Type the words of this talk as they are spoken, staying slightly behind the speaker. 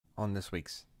on this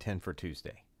week's 10 for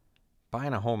Tuesday.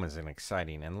 Buying a home is an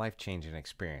exciting and life-changing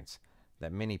experience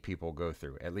that many people go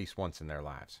through at least once in their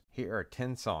lives. Here are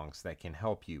 10 songs that can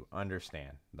help you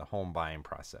understand the home buying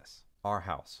process. Our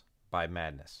House by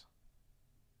Madness.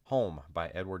 Home by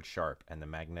Edward Sharpe and the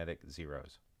Magnetic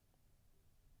Zeros.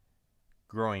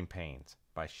 Growing Pains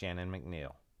by Shannon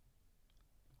McNeil.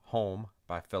 Home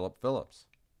by Philip Phillips.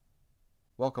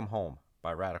 Welcome Home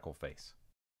by Radical Face.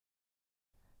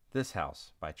 This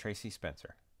House by Tracy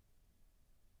Spencer.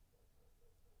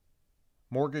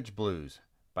 Mortgage Blues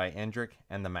by Endrick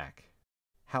and the Mac.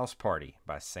 House Party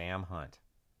by Sam Hunt.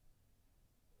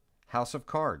 House of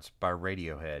Cards by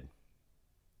Radiohead.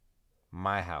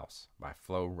 My House by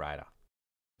Flo Rida.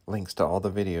 Links to all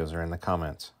the videos are in the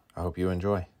comments. I hope you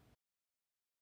enjoy.